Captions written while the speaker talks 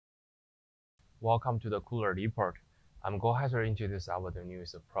Welcome to the cooler report. I'm going to introduce our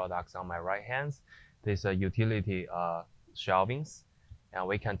newest products on my right hand. This utility shelvings, and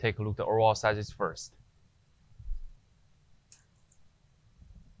we can take a look at the overall sizes first.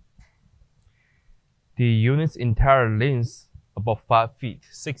 The unit's entire length about 5 feet,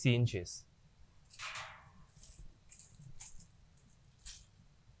 60 inches.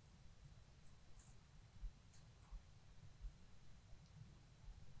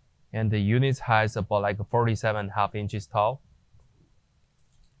 And the unit's height is about like 47.5 inches tall.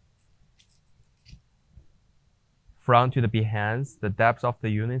 Front to the behinds, the depth of the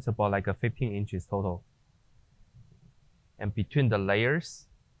unit is about like 15 inches total. And between the layers,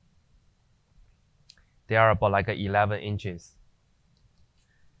 they are about like 11 inches.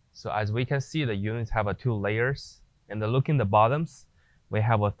 So as we can see, the units have 2 layers. And looking the bottoms, we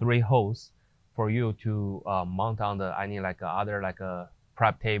have 3 holes for you to mount on the any other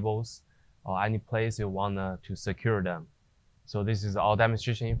prep tables or any place you want to secure them. So this is all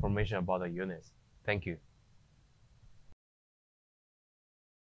demonstration information about the units. Thank you.